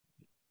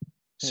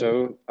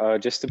Yeah.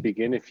 Just to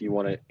begin, if you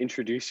want to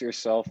introduce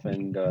yourself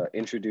and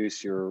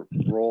introduce your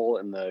role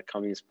in the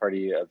Communist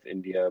Party of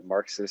India,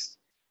 Marxist,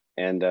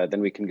 and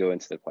then we can go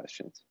into the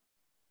questions.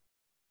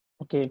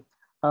 Okay.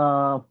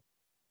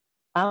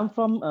 I'm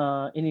from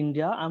in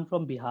India. I'm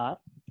from Bihar,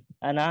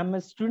 and I'm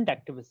a student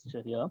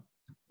activist here,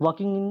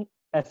 working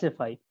in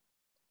SFI,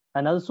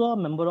 and also a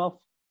member of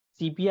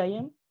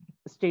CPIM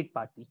state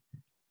party.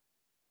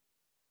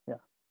 Yeah.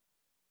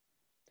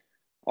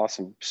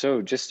 Awesome.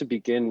 So just to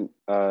begin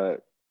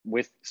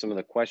with some of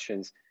the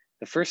questions,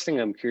 the first thing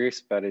I'm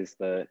curious about is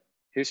the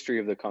history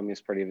of the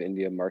Communist Party of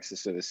India,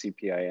 Marxist, or the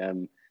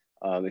CPIM.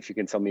 If you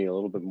can tell me a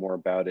little bit more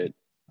about it,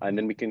 and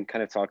then we can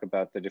kind of talk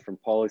about the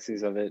different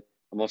policies of it.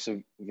 I'm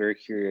also very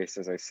curious,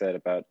 as I said,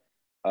 about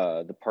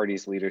the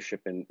party's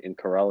leadership in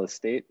Kerala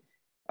state.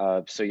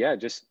 So yeah,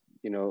 just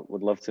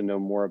would love to know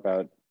more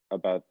about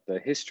the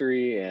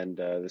history and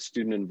the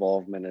student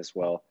involvement as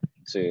well.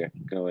 So yeah,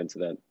 go into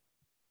that.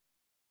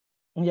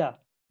 Yeah.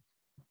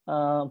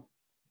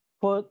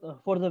 For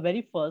the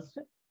very first,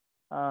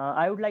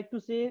 I would like to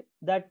say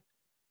that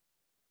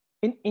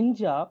in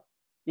India,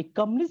 the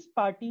Communist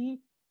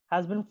Party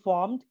has been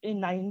formed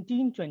in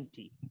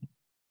 1920,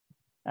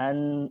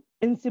 and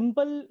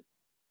simply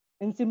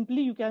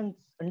you can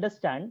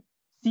understand,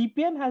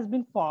 CPM has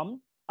been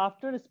formed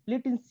after a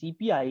split in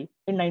CPI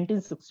in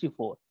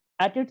 1964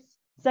 at its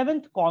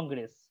seventh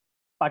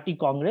party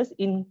congress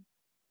in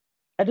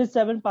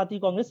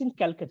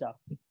Calcutta,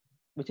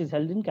 which is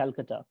held in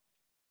Calcutta.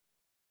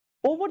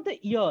 Over the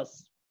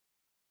years,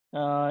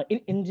 in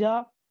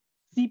India,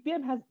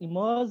 CPM has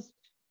emerged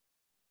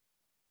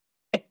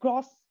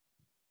across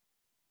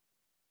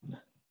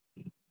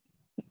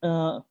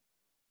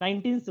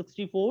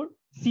 1964.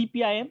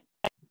 CPIM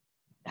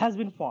has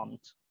been formed.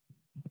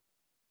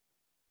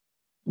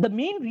 The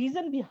main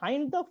reason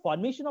behind the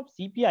formation of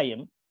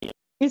CPIM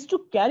is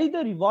to carry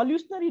the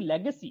revolutionary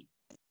legacy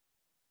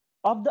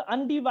of the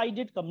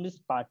undivided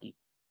Communist Party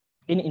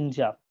in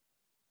India.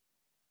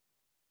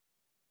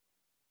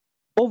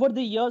 Over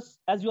the years,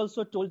 as you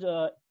also told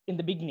in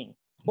the beginning,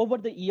 over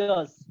the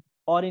years,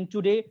 or in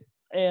today,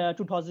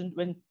 2000,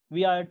 when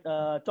we are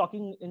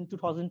talking in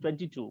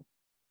 2022,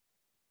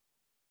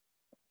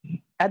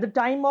 at the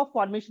time of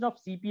formation of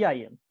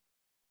CPIM,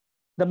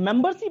 the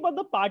membership of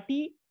the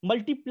party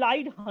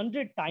multiplied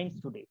 100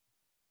 times today.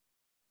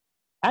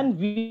 And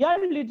we are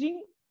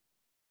leading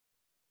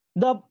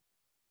the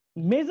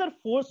major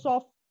force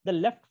of the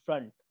left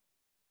front,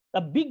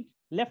 a big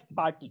left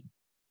party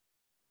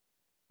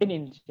in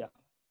India.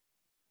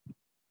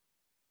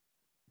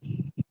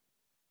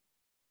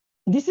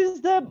 This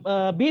is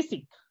the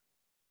basic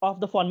of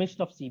the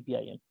formation of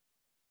CPIM.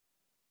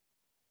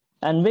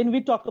 And when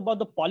we talk about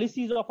the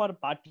policies of our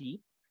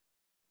party,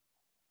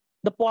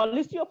 the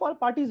policy of our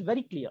party is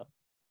very clear.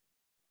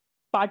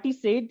 Party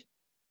said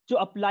to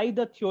apply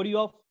the theory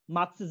of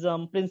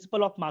Marxism,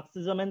 principle of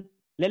Marxism and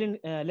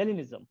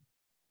Leninism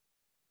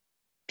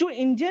to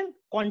Indian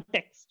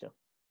context,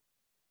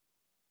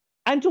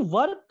 and to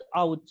work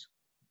out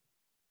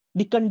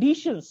the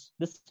conditions,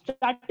 the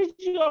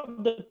strategy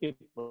of the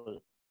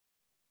people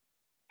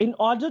in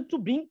order to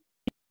bring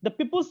the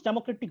people's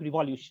democratic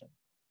revolution,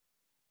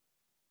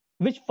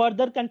 which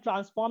further can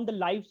transform the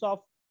lives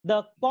of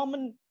the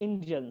common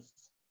Indians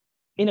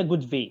in a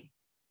good way.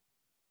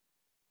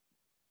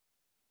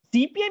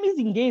 CPM is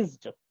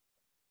engaged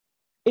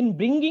in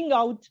bringing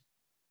out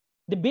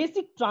the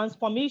basic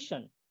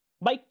transformation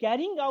by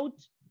carrying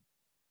out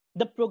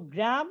the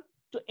program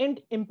to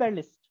end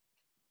imperialist,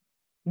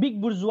 big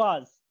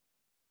bourgeois,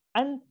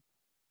 and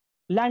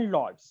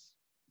landlords.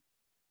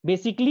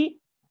 Basically,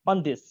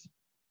 on this.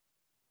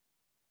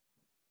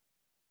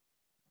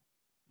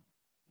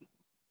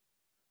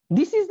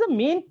 This is the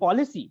main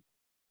policy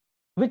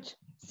which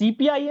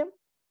CPIM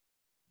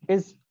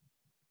is.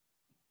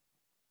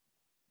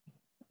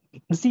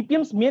 The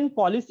CPM's main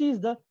policy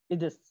is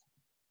this.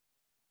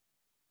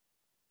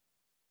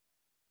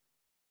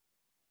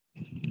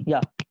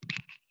 Yeah.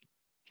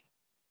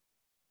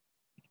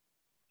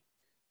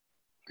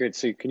 Great.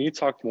 So can you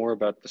talk more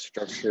about the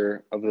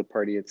structure of the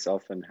party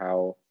itself and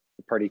how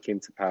the party came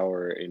to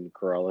power in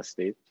Kerala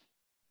state?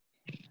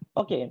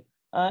 Okay.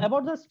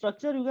 About the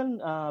structure, you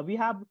can we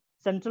have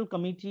central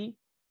committee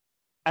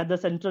at the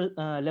central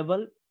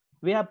level.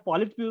 We have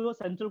Politburo,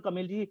 central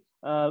committee,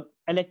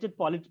 elected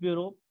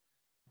Politburo.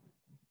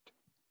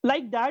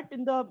 Like that,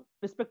 in the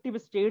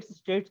respective states,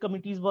 state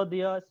committees were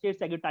there, state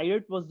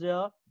secretariat was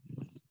there.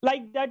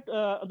 Like that,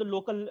 the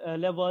local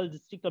level,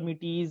 district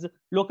committees,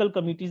 local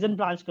committees, and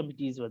branch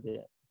committees were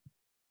there.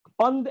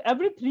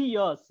 Every 3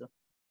 years,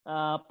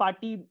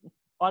 party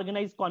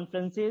organized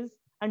conferences,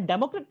 and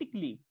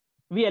democratically,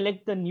 we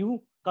elect the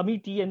new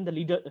committee and the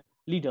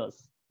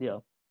leaders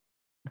there.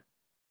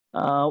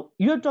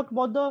 You talk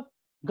about the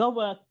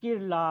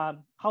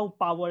Kerala, how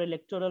power,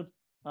 electoral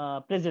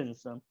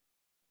presence.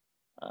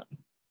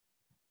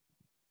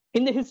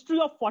 In the history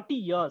of 40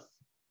 years,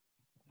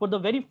 for the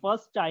very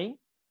first time,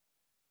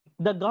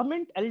 the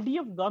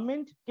LDF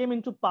government came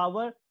into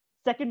power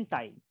second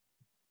time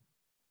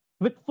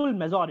with full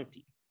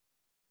majority.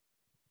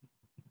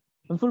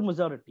 full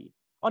majority.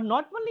 Or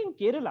not only in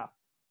Kerala,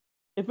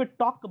 if we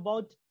talk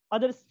about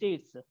other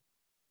states,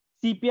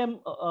 CPM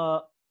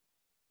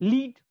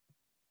lead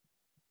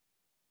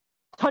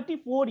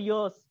 34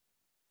 years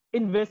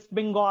in West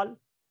Bengal,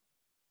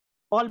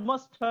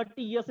 almost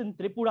 30 years in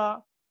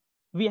Tripura.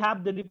 We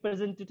have the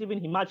representative in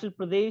Himachal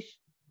Pradesh,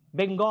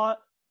 Bengal,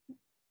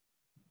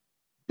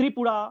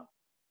 Tripura,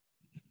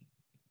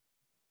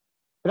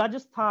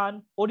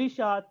 Rajasthan,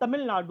 Odisha,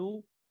 Tamil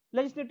Nadu,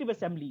 legislative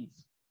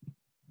assemblies.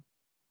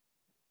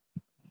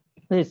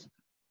 Yes.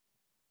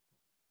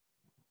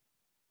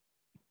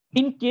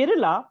 In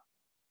Kerala,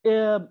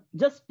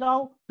 just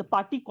now our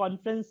party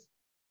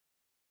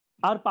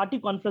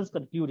conference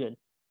concluded,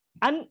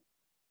 and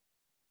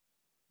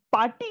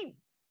party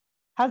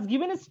has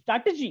given a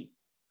strategy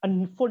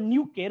for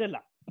new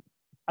Kerala,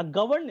 a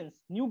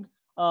governance, new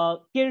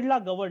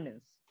Kerala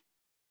governance,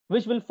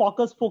 which will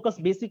focus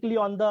basically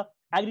on the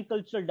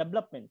agricultural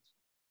development,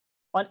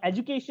 on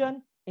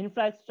education,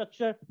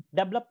 infrastructure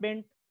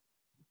development,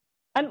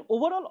 and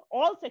overall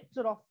all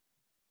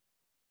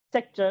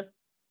sector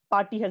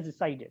party has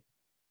decided.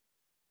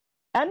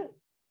 And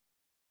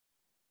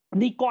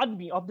the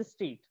economy of the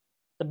state,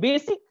 the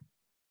basic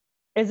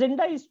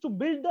agenda is to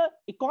build the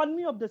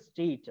economy of the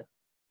state.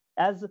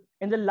 As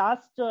in the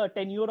last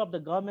tenure of the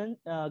government,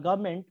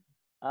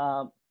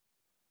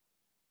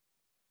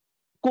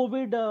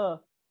 COVID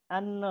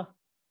and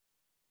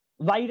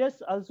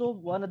virus, also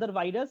one other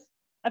virus,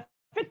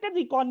 affected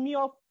the economy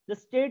of the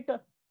state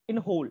in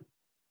whole.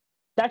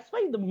 That's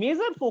why the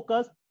major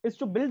focus is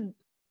to build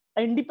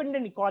an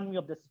independent economy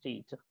of the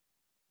state.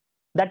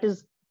 That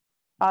is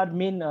our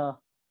main,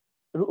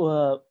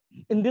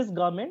 in this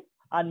government,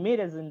 our main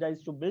agenda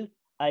is to build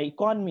an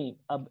economy,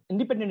 an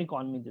independent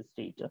economy in the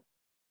state.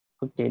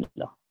 Okay.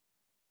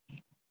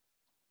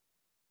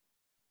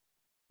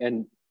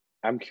 And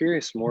I'm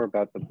curious more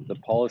about the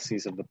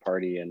policies of the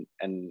party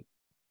and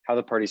how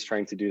the party is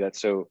trying to do that.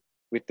 So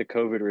with the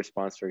COVID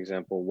response, for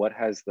example, what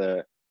has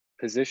the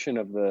position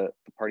of the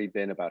party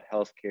been about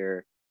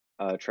healthcare,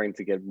 trying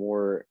to get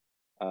more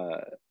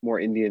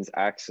Indians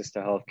access to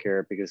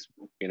healthcare? Because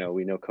we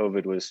know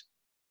COVID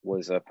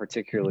was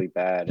particularly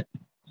bad,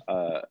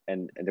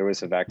 and there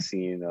was a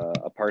vaccine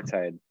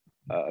apartheid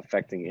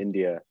affecting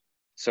India.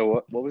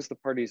 So what was the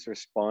party's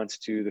response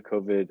to the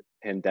COVID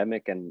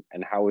pandemic, and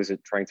how is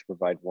it trying to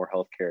provide more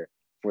healthcare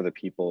for the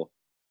people?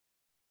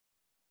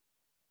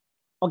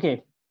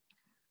 Okay.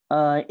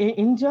 In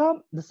India,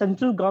 the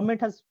central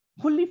government has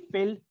fully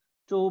failed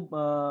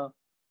to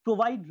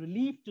provide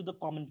relief to the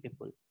common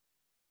people.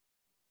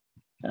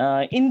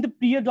 In the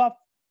period of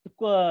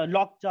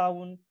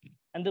lockdown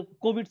and the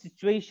COVID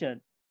situation,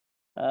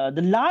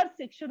 the large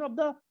section of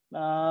the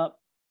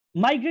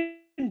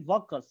migrant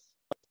workers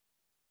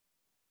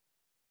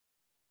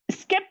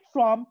escaped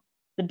from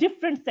the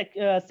different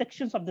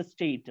sections of the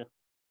state,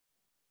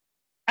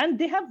 and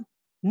they have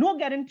no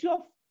guarantee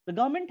of, the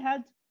government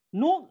has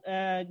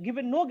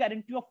given no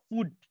guarantee of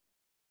food,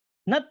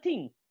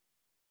 nothing,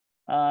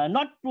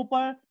 not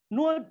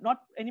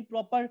any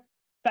proper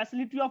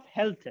facility of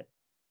health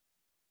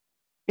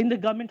in the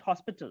government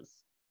hospitals.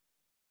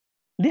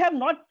 They have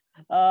not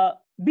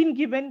been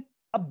given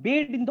a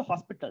bed in the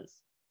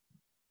hospitals.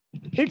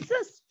 It's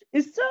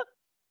a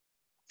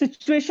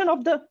situation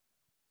of the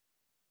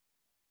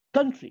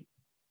country.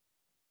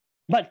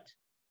 But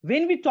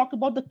when we talk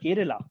about the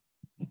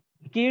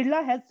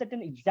Kerala has set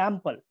an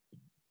example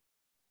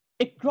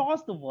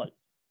across the world.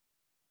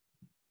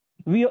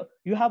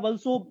 You have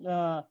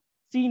also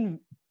seen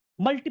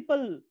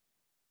multiple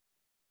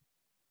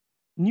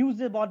news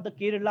about the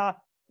Kerala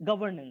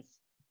governance,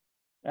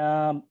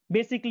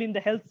 basically in the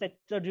health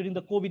sector during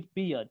the COVID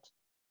period.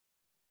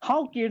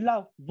 How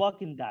Kerala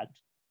work in that?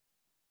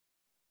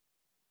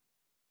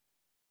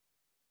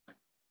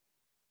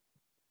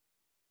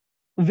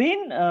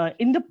 When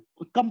in the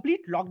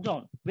complete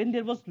lockdown, when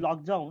there was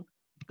lockdown,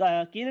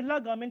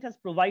 Kerala government has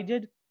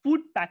provided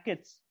food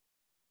packets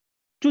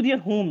to their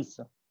homes.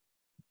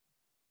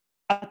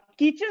 A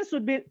kitchen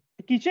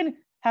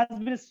has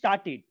been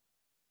started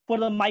for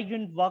the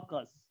migrant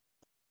workers.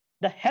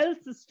 The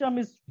health system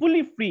is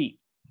fully free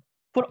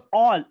for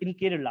all in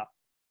Kerala.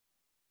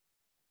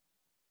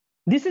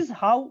 This is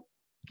how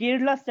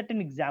Kerala set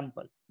an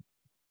example.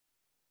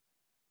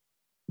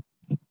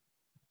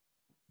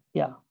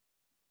 Yeah.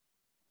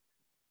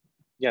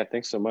 Yeah,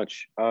 thanks so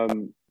much.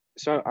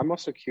 So I'm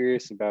also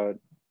curious about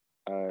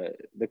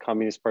the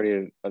Communist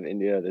Party of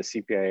India, the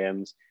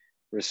CPIM's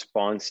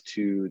response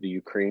to the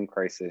Ukraine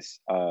crisis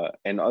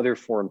and other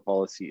foreign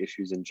policy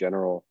issues in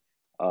general.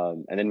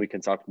 And then we can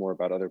talk more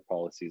about other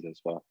policies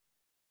as well.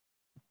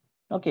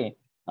 Okay.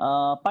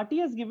 Party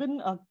has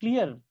given a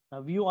clear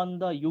view on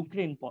the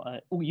Ukraine,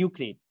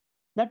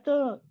 that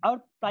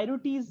our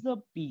priority is the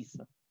peace.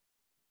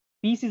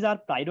 Peace is our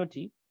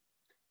priority.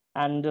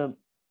 And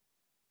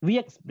we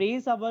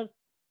express our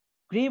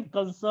grave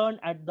concern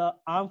at the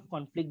armed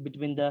conflict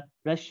between the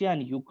Russia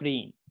and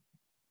Ukraine.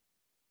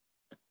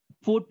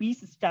 For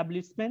peace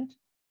establishment,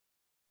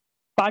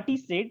 party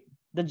said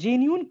the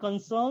genuine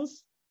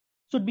concerns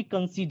should be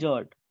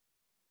considered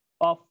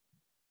of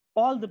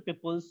all the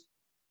peoples.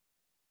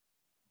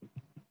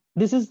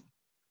 This is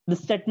the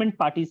statement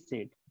parties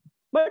said.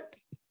 But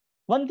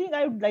one thing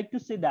I would like to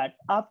say that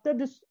after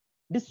this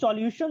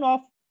dissolution of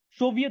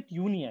Soviet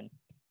Union,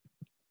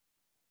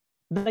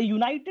 the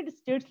United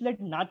States-led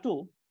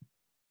NATO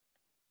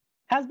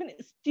has been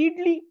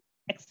steadily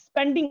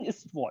expanding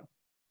eastward,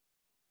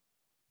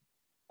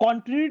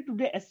 contrary to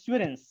the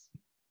assurance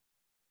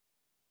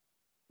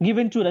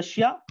given to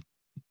Russia.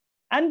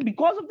 And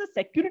because of the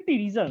security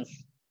reasons,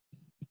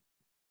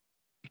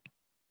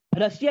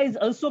 Russia is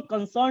also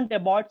concerned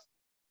about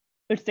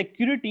its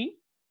security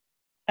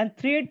and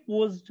threat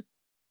posed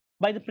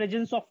by the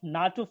presence of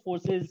NATO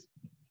forces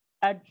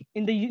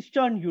in the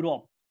Eastern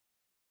Europe.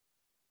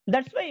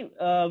 That's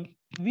why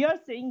we are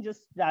saying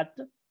just that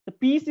the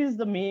peace is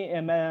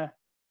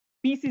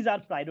peace is our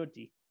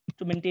priority,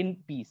 to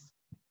maintain peace.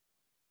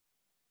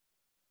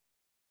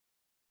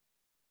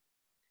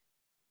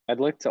 I'd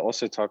like to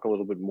also talk a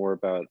little bit more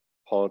about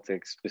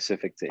politics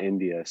specific to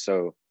India.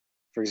 So,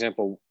 for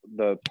example,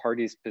 the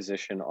party's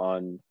position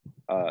on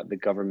the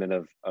government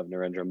of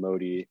Narendra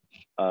Modi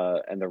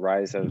and the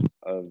rise of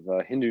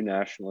Hindu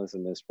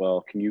nationalism as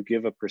well. Can you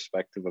give a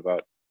perspective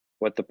about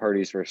what the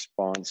party's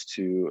response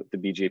to the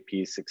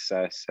BJP's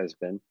success has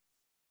been?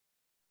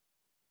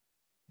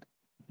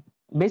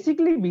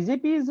 Basically,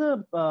 BJP is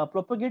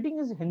propagating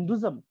is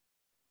Hinduism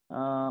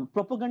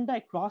propaganda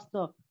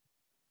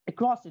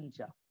across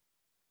India.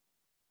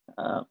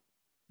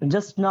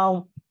 Just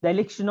now, the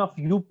election of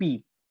UP,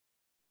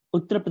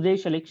 Uttar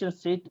Pradesh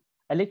state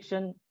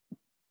election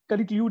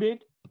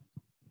concluded,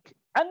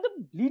 and the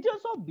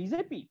leaders of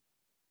BJP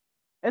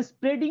are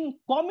spreading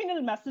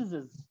communal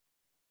messages.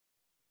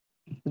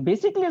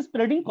 Basically,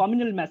 spreading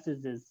communal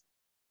messages,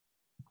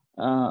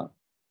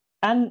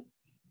 and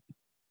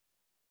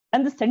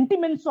the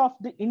sentiments of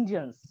the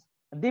Indians.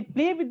 They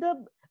play with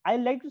the. I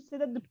like to say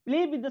that they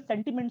play with the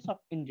sentiments of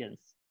Indians,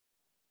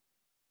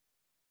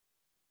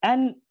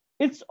 and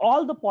it's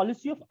all the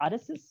policy of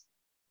RSS.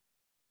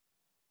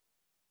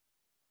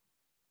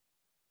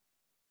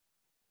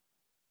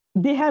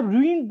 They have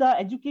ruined the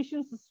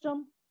education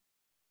system.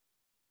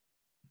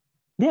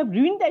 They have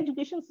ruined the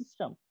education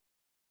system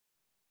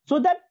so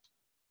that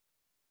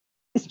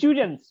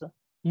students,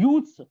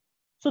 youths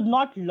should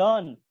not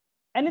learn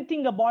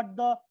anything about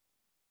the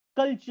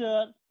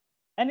culture,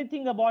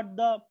 anything about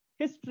the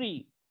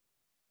history.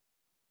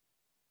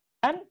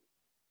 And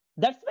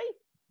that's why,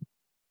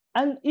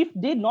 and if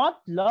they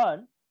not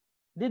learn,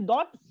 they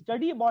not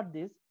study about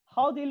this,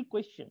 how they'll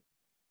question.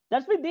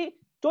 That's why they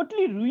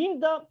totally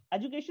ruined the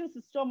education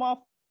system of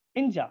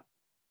India's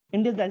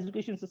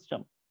education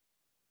system.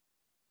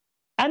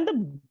 And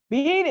the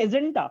main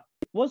agenda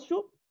was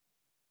to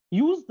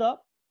use the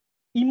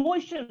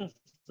emotions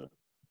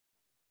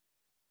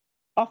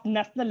of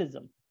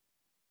nationalism.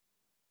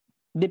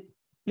 They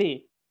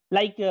play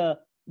like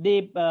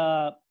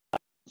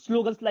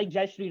slogans like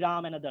Jai Shri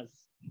Ram and others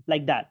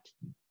like that.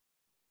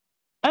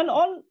 And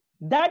on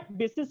that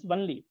basis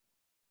only,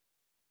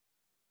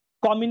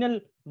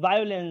 communal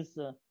violence,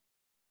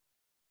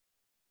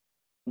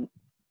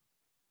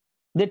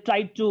 they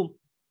tried to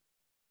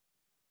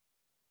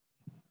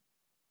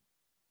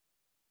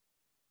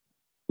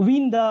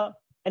win the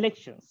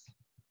elections,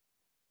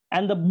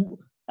 and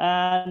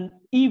the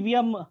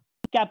EVM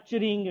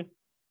capturing,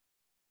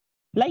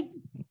 like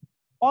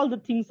all the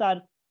things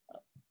are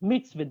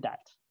mixed with that.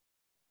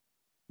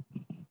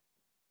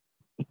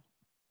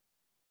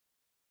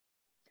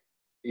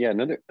 Yeah,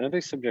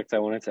 another subject I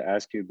wanted to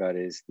ask you about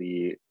is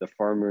the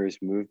farmers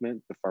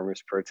movement, the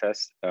farmers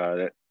protest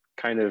that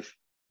kind of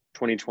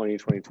 2020,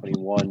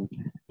 2021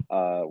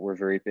 were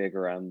very big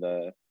around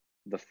the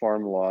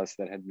farm laws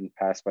that had been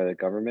passed by the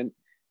government.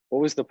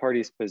 What was the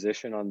party's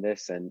position on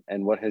this,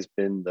 and what has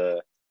been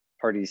the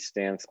party's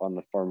stance on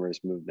the farmers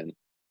movement?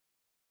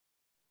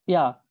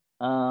 Yeah,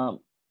 for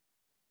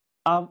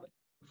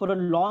a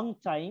long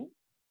time,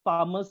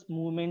 farmers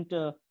movement,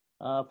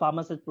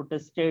 farmers have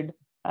protested,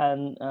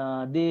 and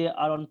they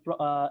are on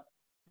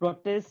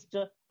protest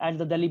at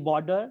the Delhi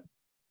border.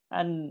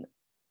 And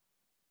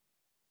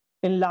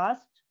in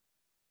last,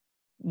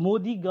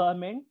 Modi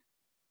government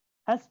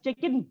has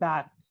taken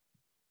back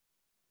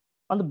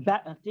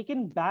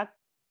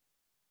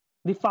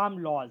the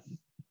farm laws,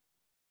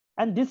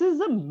 and this is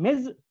a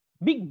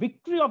big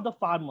victory of the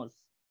farmers.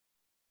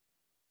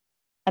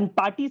 And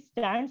party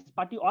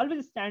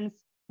always stands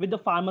with the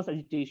farmers'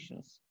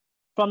 agitations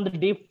from the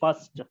day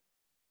first.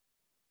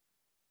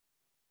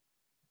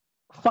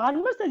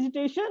 Farmers'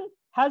 agitation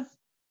has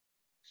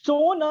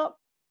shown a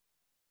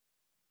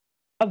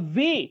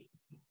way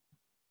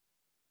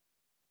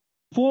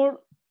to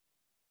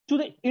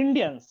the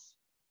Indians,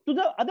 to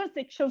the other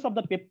sections of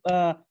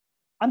the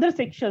other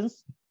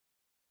sections,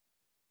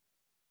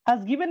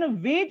 has given a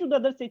way to the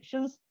other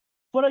sections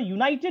for a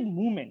united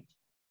movement.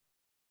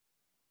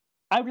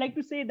 I would like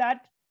to say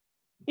that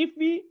if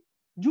we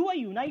do a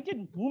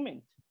united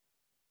movement,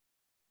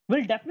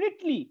 we'll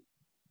definitely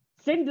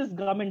send this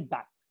government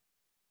back.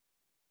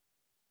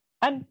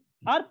 And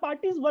our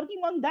party is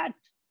working on that.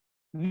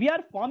 We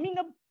are forming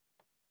a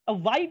a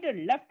wider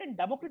left and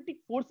democratic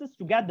forces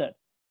together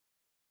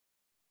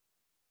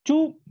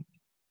to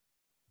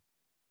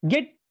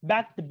get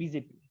back the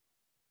BJP.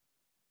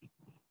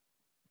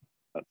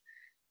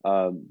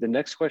 The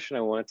next question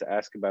I wanted to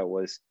ask about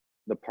was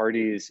the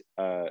party's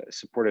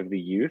support of the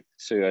youth.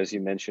 So as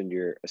you mentioned,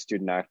 you're a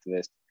student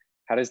activist.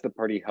 How does the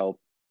party help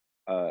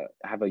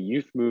have a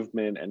youth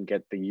movement and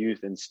get the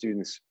youth and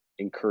students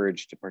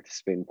encouraged to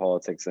participate in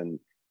politics and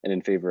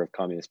in favor of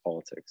communist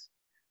politics?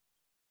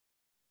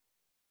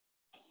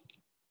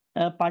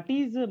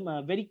 Party is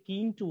very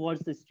keen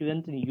towards the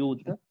student and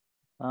youth.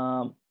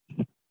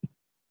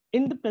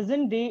 In the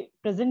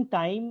present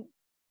time,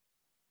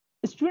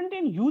 student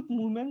and youth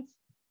movements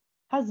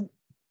has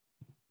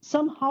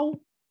somehow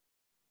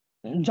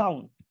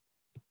down.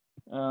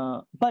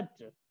 But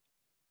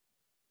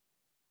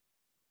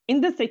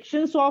in the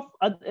sections of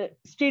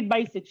state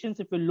by sections,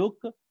 if you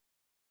look,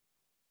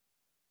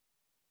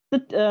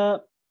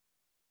 the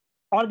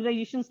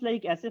organizations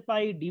like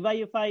SFI,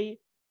 DYFI,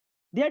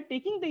 they are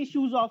taking the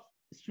issues of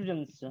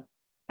students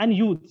and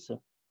youths.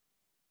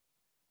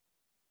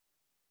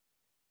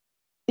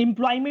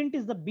 Employment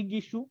is the big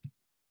issue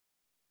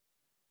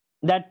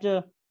that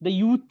the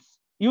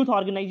youth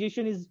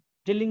organization is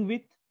dealing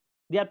with.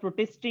 They are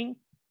protesting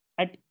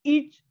at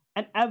each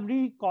and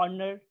every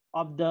corner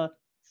of the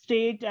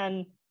state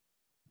and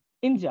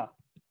India.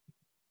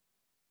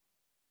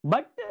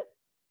 But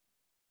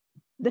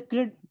the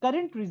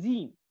current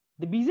regime,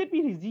 the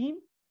BJP regime,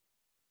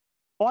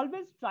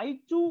 always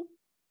tried to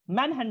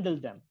manhandle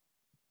them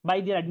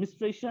by their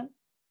administration.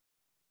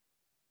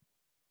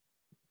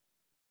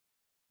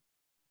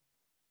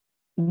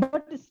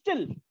 But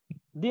still,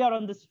 they are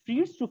on the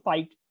streets to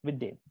fight with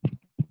them.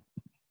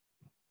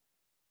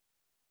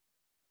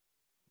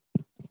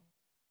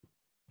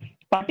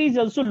 Party is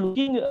also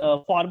looking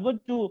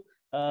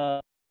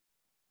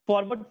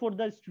forward for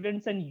the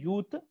students and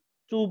youth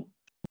to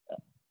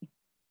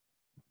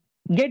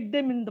get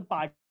them in the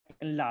party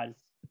in large.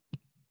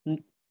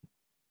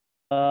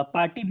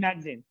 Party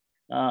magazine.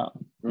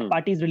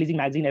 Party is releasing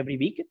magazine every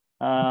week.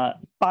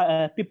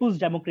 People's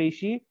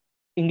Democracy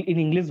in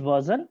English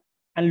version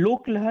and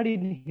Lok Lahar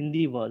in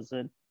Hindi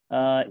version.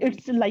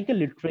 It's like a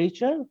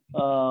literature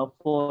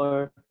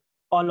for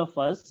all of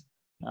us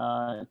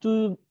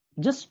to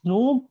just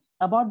know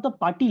about the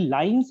party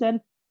lines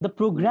and the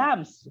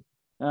programs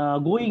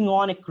going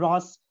on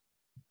across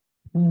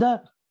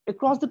the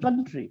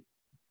country,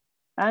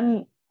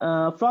 and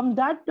from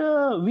that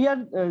we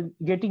are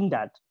getting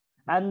that,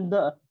 and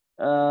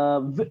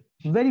the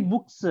very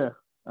books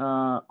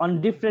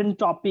on different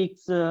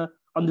topics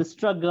on the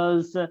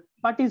struggles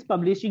party is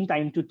publishing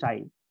time to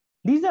time.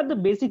 These are the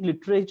basic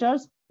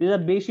literatures. These are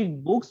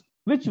basic books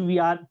which we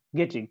are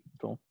getting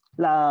from,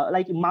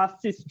 like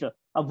Marxist,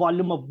 a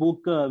volume of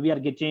book we are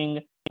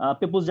getting.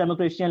 People's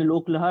Democracy and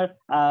Lok Lahar.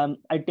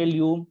 I tell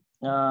you,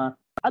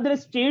 other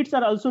states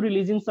are also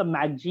releasing some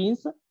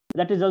magazines.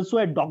 That is also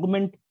a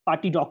document,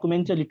 party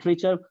document,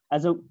 literature.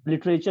 As a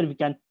literature, we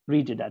can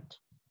read that.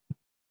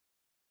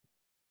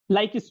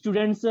 Like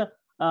students,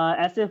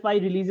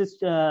 SFI releases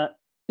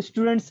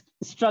students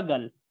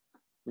struggle,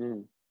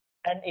 and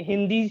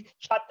Hindi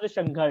Chhatra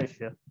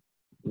Sangharsh.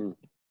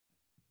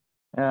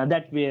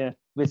 That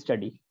we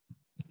study.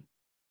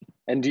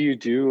 And do you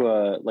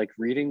do like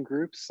reading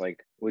groups?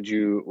 Like, would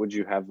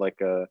you have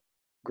like a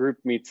group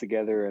meet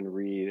together and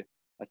read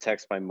a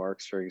text by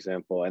Marx, for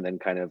example, and then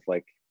kind of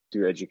like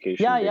do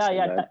education?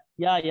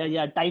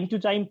 Yeah. Time to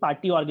time,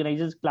 party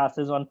organizes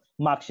classes on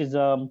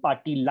Marxism,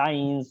 party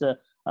lines,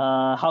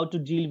 how to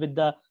deal with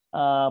the,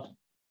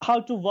 how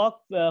to work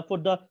for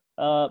the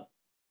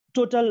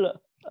total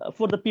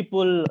for the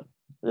people,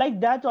 like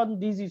that. On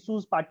these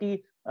issues,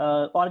 party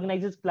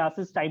organizes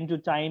classes time to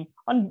time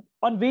on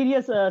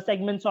various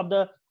segments of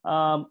the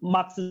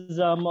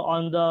Marxism,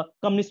 on the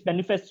Communist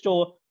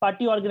Manifesto.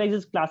 Party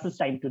organizes classes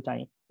time to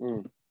time.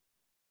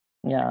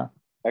 Yeah.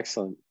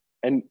 Excellent.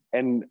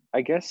 And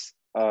I guess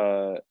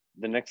the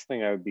next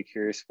thing I would be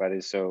curious about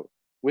is, so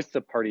with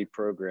the party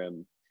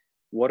program,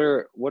 what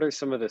are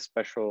some of the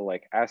special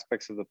like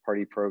aspects of the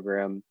party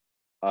program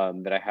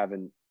that I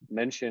haven't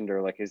mentioned,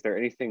 or like, is there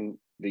anything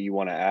that you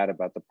want to add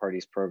about the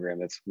party's program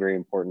that's very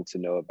important to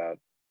know about?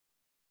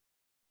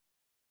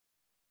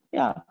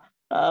 Yeah,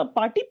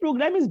 party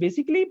program is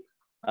basically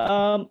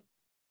for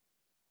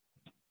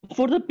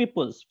the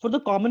peoples, for the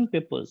common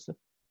peoples,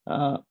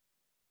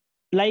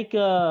 like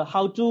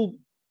how to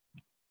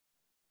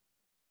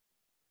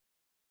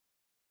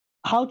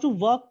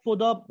work for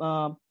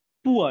the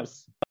poor,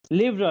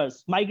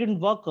 laborers, migrant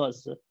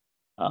workers,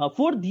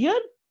 for their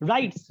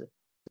rights.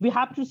 We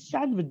have to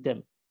stand with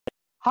them.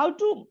 How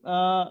to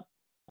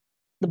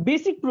the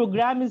basic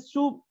program is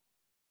to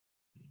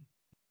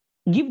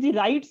give the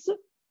rights,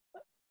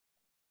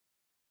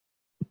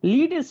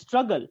 lead a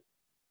struggle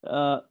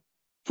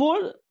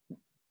for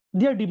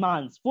their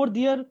demands, for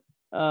their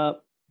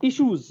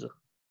issues,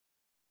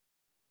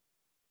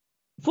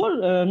 for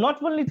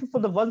not only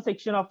for the one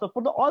section of the,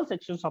 for the all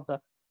sections of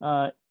the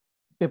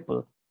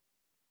people.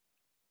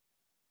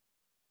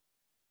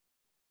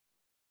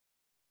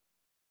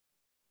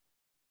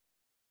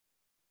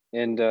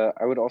 And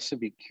I would also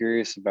be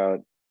curious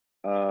about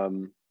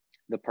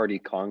the party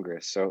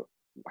Congress. So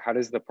how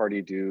does the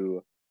party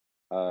do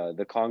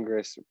the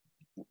Congress?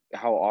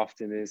 How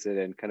often is it,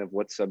 and kind of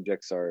what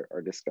subjects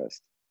are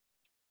discussed?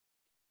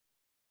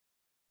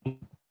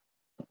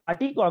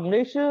 Party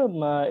Congress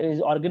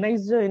is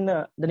organized in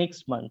the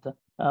next month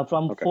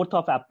from Okay. 4th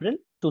of April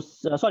to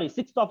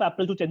 6th of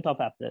April to 10th of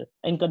April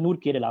in Kannur,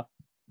 Kerala.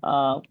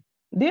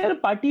 Their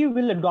party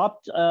will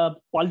adopt a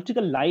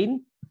political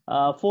line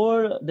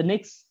for the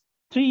next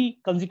 3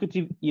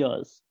 consecutive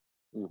years.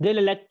 They'll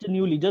elect a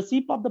new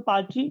leadership of the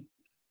party,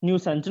 new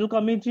central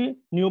committee,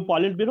 new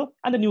politburo,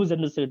 and the new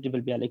general secretary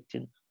will be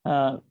elected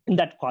in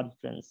that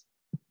conference.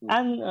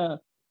 And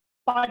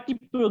party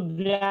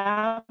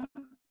program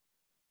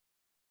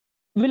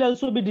will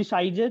also be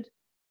decided.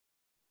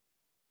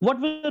 What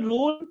will the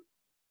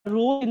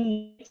role in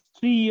the next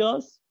 3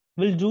 years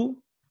will do?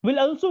 We'll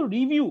also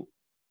review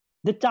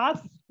the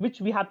tasks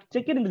which we have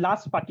taken in the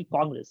last party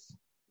Congress.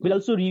 We'll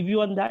also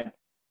review on that.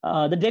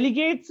 The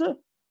delegates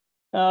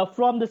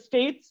from the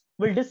states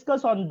will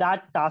discuss on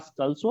that task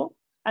also.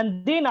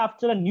 And then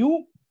after a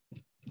new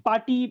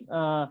party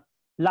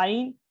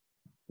line,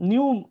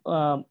 new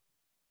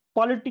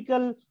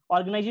political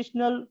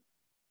organizational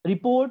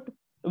report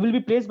will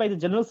be placed by the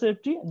general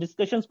secretary.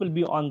 Discussions will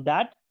be on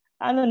that,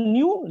 and a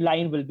new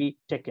line will be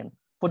taken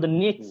for the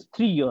next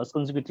 3 years,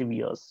 consecutive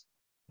years.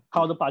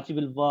 How the party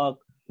will work,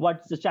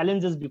 what's the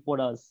challenges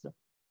before us.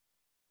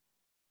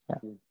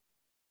 Yeah.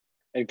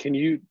 And can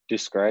you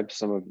describe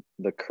some of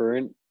the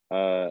current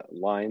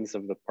lines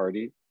of the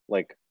party?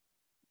 Like,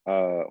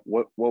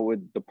 what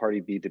would the party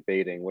be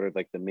debating? What are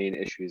like the main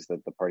issues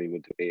that the party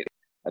would debate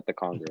at the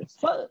Congress?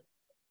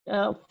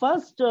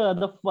 First,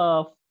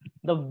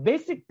 the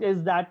basic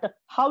is that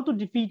how to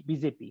defeat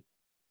BJP.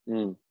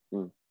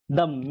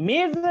 The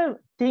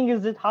major thing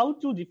is that how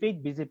to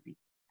defeat BJP.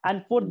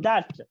 And for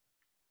that,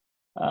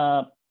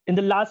 in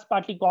the last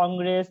party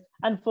Congress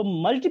and for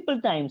multiple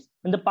times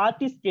in the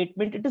party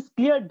statement, it is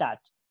clear that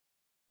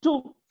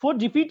for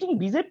defeating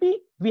BJP,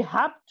 we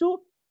have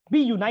to be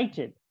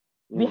united.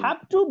 We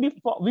have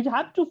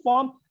to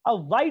form a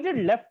wider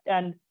left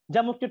and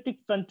democratic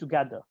front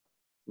together.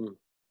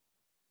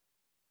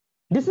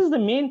 This is the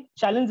main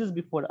challenges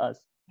before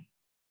us.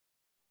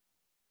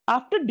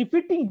 After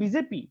defeating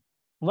BJP,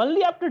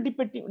 only after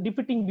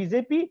defeating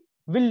BJP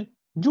will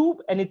do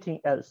anything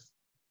else.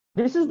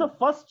 This is the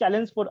first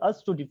challenge for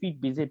us to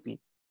defeat BJP,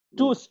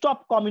 to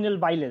stop communal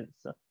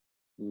violence.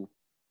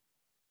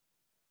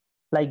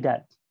 Like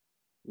that.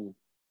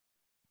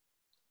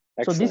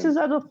 Excellent. So this is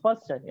the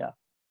first, yeah.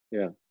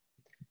 Yeah.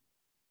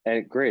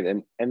 And great.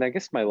 And I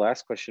guess my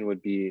last question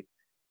would be,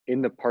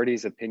 in the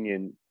party's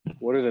opinion,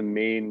 what are the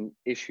main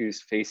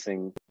issues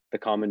facing the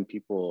common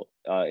people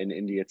in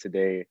India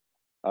today?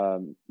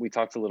 We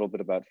talked a little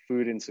bit about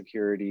food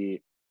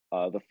insecurity,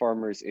 the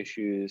farmers'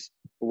 issues,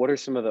 but what are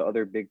some of the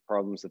other big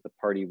problems that the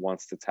party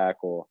wants to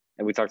tackle?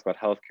 And we talked about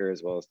healthcare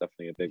as well, as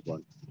definitely a big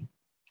one.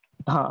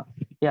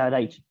 Yeah,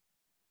 right.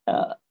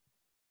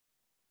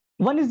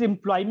 One is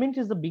employment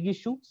is the big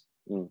issue.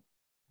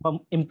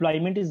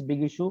 Employment is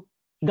big issue.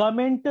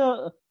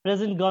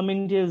 Present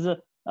government is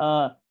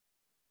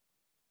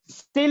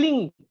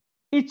selling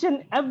each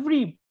and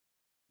every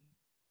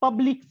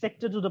public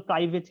sector to the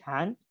private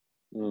hand.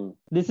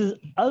 This is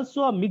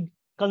also a big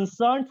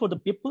concern for the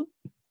people.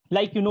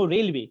 Like,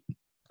 railway,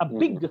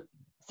 big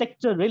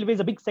sector. Railway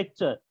is a big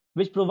sector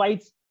which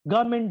provides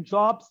government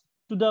jobs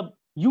to the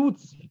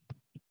youths,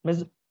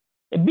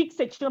 a big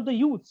section of the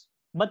youths.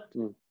 But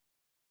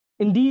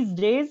in these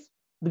days,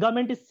 the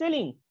government is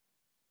selling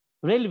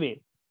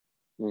railway.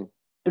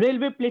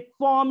 Railway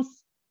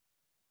platforms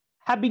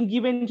have been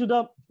given to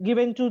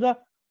the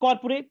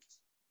corporates,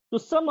 to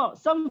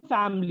some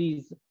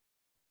families.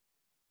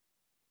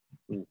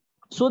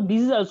 So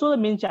these are also the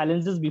main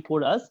challenges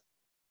before us.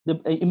 The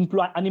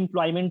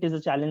unemployment is a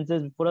challenge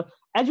before us.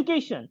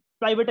 Education,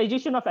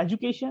 privatization of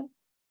education,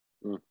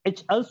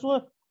 it's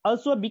also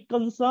a big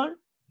concern.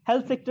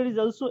 Health sector is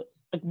also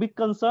a big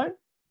concern.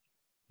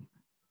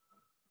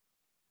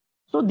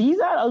 So these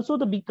are also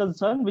the big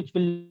concern which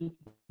we'll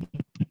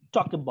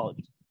talk about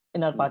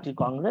in our party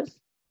Congress.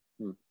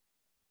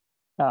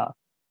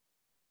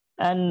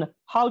 And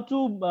how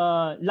to,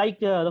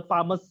 the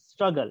farmers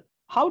struggle,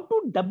 how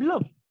to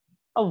develop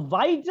a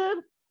wider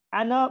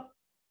and a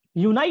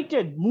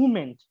united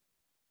movement,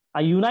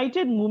 for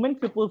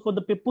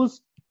the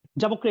people's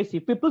democracy,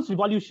 people's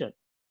revolution.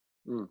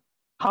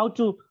 How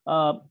to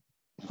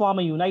form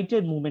a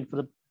united movement for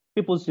the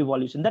people's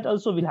revolution. That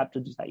also we'll have to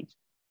decide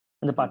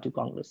in the party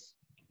Congress.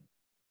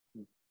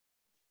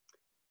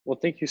 Well,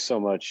 thank you so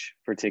much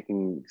for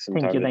taking some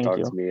time to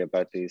talk to me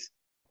about these.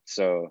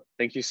 So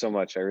thank you so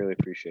much. I really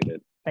appreciate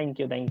it. Thank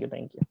you.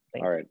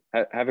 All right.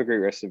 Have a great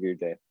rest of your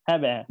day.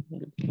 Have a